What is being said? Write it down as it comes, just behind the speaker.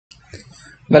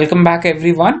Welcome back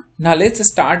everyone. Now let's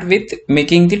start with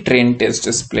making the train test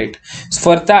split. So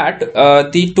for that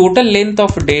the total length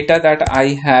of data that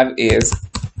I have is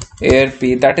ARP,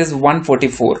 that is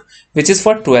 144, which is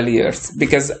for 12 years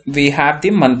because we have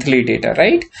the monthly data,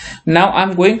 right? Now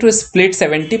I'm going to split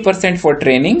 70% for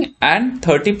training and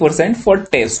 30% for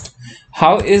test.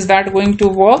 How is that going to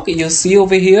work? You see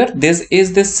over here, this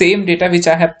is the same data which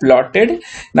I have plotted.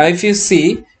 Now if you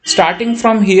see, starting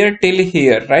from here till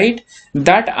here, right,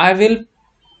 that I will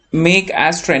make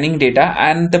as training data,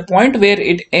 and the point where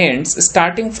it ends,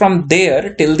 starting from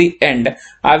there till the end,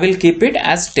 I will keep it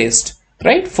as test,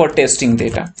 right, for testing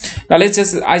data. Now I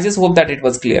just hope that it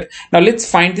was clear. Now let's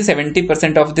find the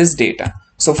 70% of this data.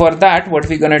 So for that, what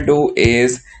we're gonna do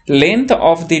is length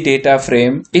of the data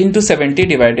frame into 70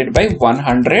 divided by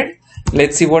 100.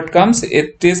 Let's see what comes.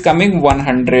 It is coming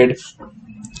 100,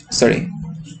 sorry,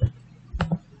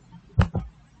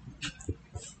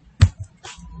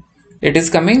 it is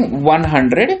coming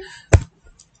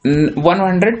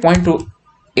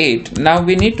 100.28. Now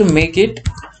we need to make it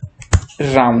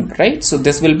round, right? So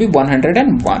this will be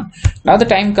 101. Now the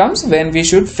time comes when we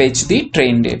should fetch the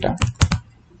train data,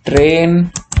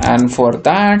 and for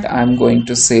that I'm going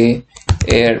to say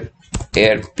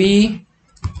ARP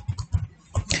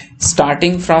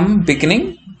starting from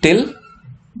beginning till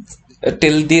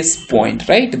this point,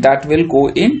 right? That will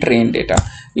go in train data.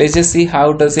 Let's just see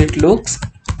how does it looks.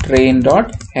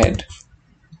 Train.head,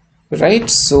 right?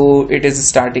 So it is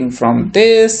starting from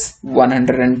this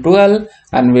 112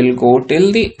 and will go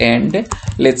till the end.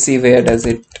 Let's see where does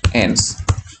it ends.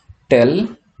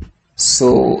 Till,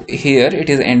 so here it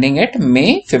is ending at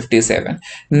May 57.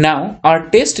 Now our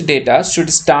test data should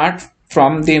start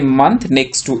from the month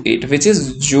next to it, which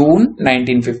is June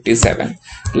 1957.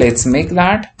 Let's make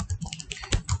that.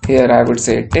 Here I would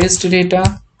say test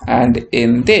data, and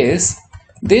in this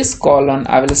column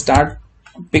I will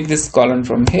pick this column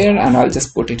from here and I'll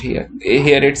just put it here.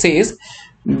 Here it says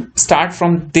start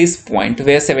from this point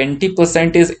where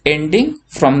 70% is ending.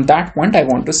 From that point I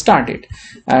want to start it,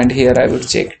 and here I would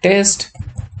check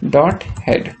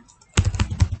test.head.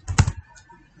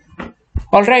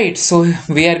 all right, so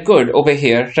we are good over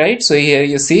here, right? So here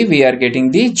you see we are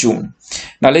getting the June.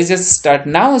 Now let's just start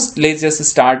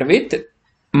with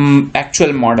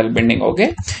actual model bending.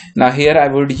 Okay, now here I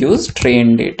would use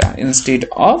train data instead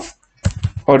of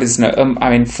original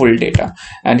full data,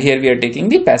 and here we are taking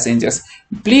the passengers.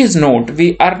 Please note,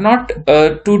 we are not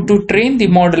to train the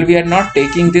model, we are not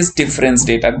taking this difference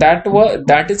data.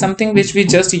 That is something which we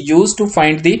just use to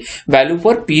find the value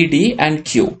for P, D and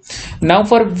Q. Now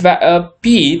for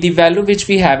P, the value which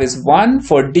we have is 1,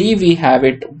 for D we have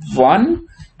it 1,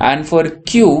 and for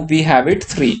Q we have it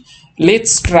 3.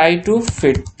 Let's try to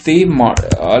fit the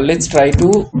model. Let's try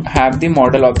to have the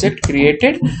model object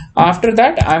created. After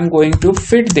that I'm going to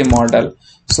fit the model.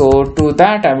 So to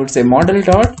that I would say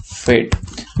model.fit.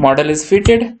 Model is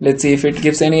fitted. Let's see if it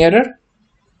gives any error.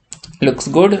 Looks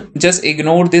good. Just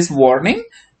ignore this warning,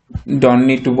 don't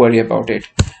need to worry about it.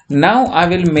 Now I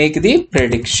will make the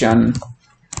prediction,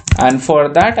 and for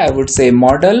that I would say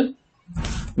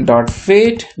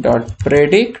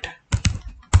model.fit.predict.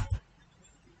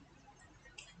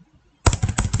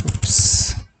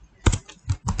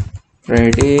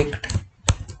 Predict,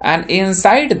 and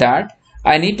inside that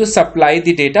I need to supply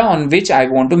the data on which I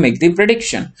want to make the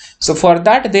prediction. So for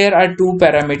that there are two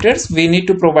parameters. We need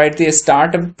to provide the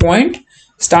start point.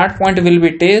 Start point will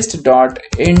be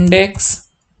test.index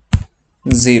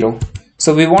 0.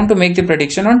 So we want to make the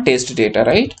prediction on test data,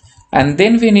 right? And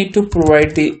then we need to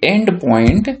provide the end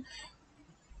point,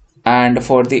 and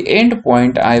for the end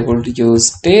point I would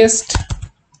use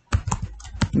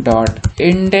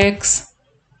test.index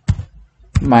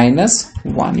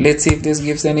 -1. Let's see if this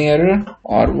gives any error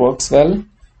or works well.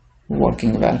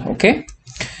 Working well. Okay,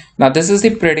 now this is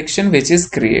the prediction which is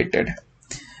created.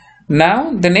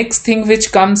 Now the next thing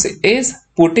which comes is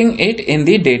putting it in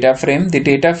the data frame,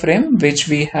 which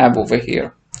we have over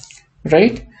here,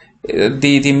 right?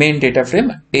 The main data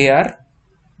frame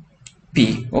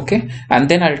ARP. Okay, and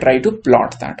then I'll try to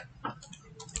plot that.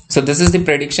 So this is the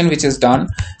prediction which is done.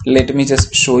 Let me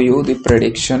just show you the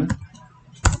prediction.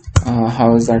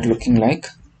 How is that looking like?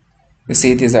 You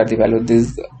see, these are the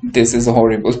values. This is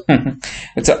horrible.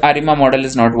 So ARIMA model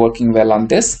is not working well on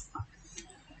this.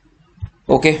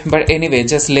 Okay, but anyway,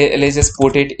 let's just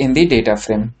put it in the data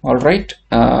frame. All right,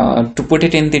 to put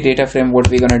it in the data frame, what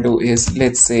we're gonna do is,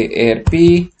 let's say ARP,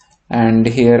 and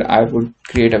here I would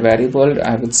create a variable.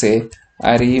 I would say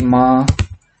ARIMA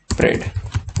pred.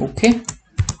 Okay,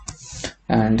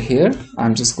 and here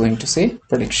I'm just going to say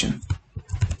prediction.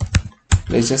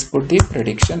 Let's just put the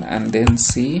prediction and then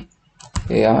see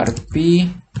ARP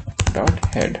dot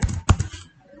head.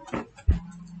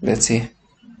 Let's see.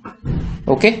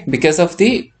 Okay, because of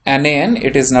the NaN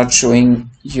it is not showing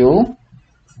you,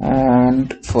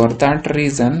 and for that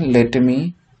reason let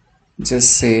me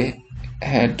just say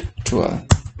head 12.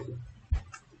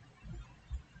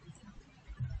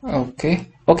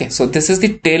 Okay, so this is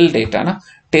the tail data, na?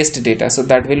 Test data, so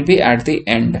that will be at the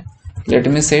end. Let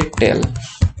me say tail.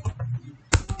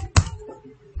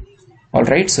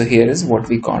 Alright, so here is what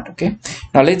we got. Okay,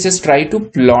 now let's just try to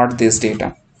plot this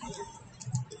data.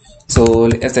 So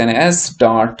SNS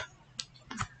dot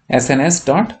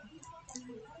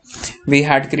we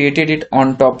had created it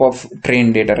on top of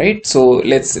train data, right? So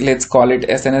let's call it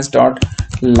SNS dot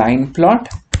line plot,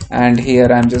 and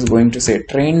here I'm just going to say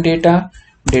train data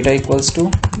equals to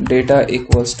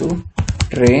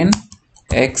train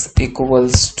x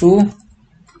equals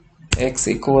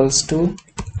to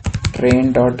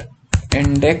train dot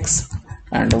index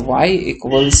and y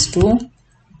equals to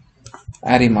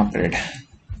ARIMA period.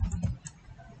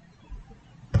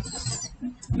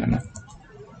 No,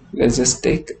 let's just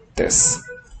take this.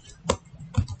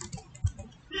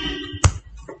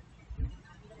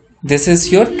 This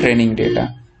is your training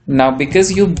data. Now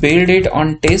because you build it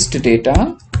on test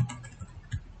data,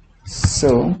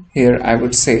 so here I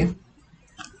would say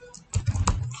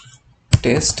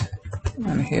test,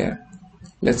 and here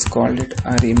let's call it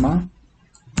ARIMA.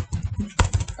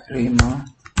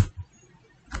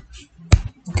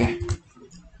 Okay,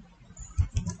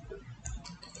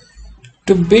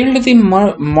 to build the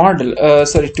model,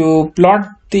 to plot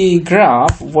the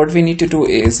graph, what we need to do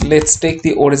is let's take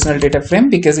the original data frame,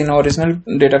 because in original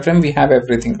data frame we have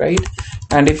everything, right?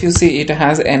 And if you see it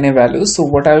has NA values, so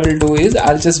what I will do is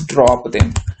I'll just drop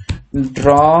them,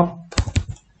 drop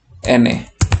NA.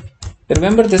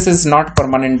 Remember, this is not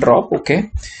permanent drop.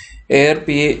 Okay, ARP,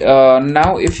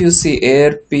 now if you see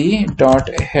ARP dot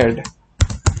head,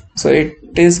 so it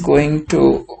is going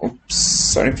to, oops,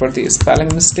 sorry for the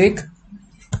spelling mistake,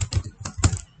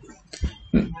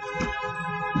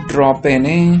 drop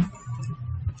NA,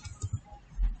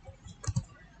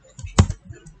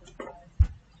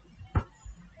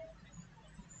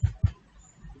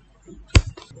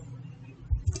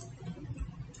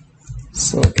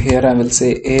 so here I will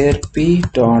say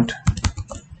ARP dot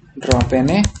drop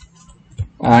NA,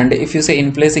 and if you say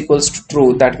in place equals to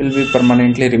true, that will be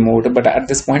permanently removed, but at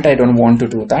this point I don't want to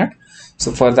do that.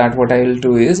 So for that what I will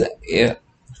do is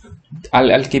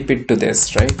I'll keep it to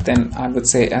this, right? Then I would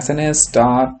say SNS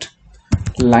dot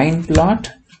line plot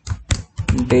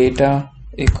data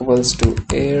equals to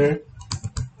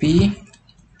ARP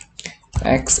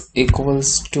x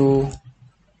equals to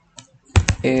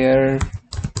ARP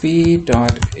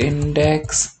dot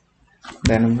index,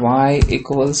 then y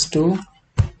equals to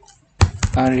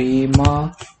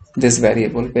ARIMA, this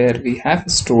variable where we have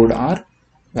stored our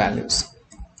values.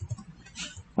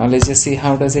 Now let's just see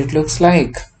how does it looks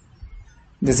like.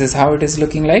 This is how it is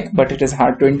looking like, but it is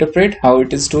hard to interpret how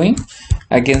it is doing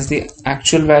against the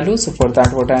actual value. So for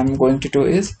that what I am going to do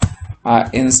is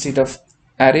instead of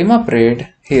ARIMA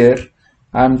period, here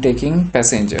I am taking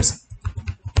passengers.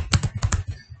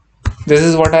 This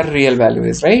is what our real value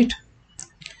is, right?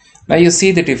 Now you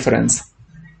see the difference.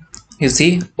 You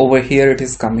see over here it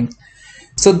is coming.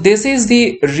 So this is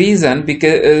the reason,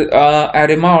 because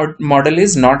ARIMA model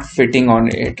is not fitting on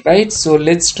it, right? So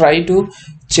let's try to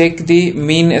check the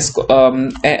mean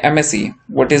MSE.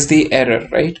 What is the error,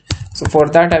 right? So for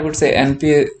that I would say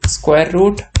NP square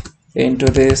root into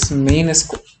this mean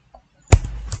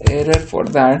error. For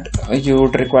that you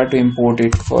would require to import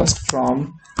it first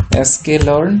from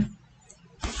sklearn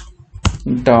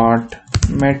dot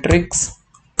matrix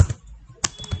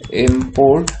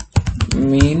import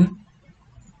mean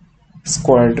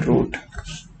squared root,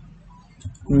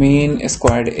 mean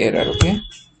squared error. Okay,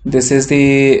 this is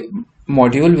the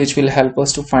module which will help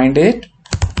us to find it,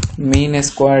 mean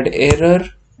squared error,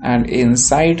 and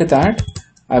inside that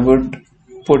I would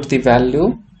put the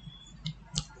value,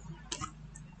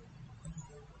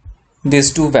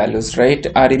 these two values, right?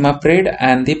 ARIMA period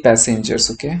and the passengers.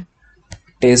 Okay,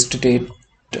 test date,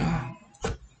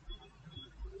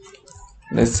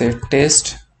 let's say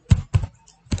test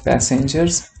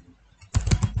passengers,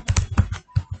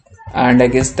 and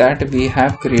against that we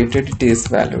have created this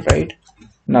value, right?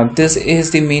 Now this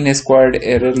is the mean squared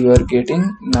error you are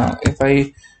getting. Now if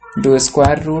I do a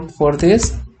square root for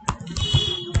this,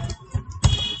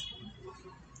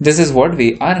 This is what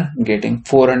we are getting,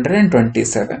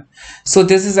 427. So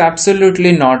this is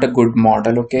absolutely not a good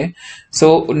model. Okay,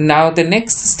 so now the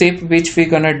next step which we're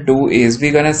gonna do is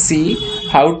we're gonna see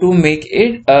how to make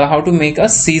it how to make a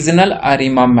seasonal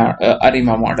ARIMA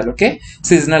model. Okay,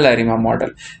 seasonal ARIMA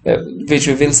model, which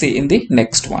we will see in the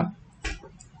next one.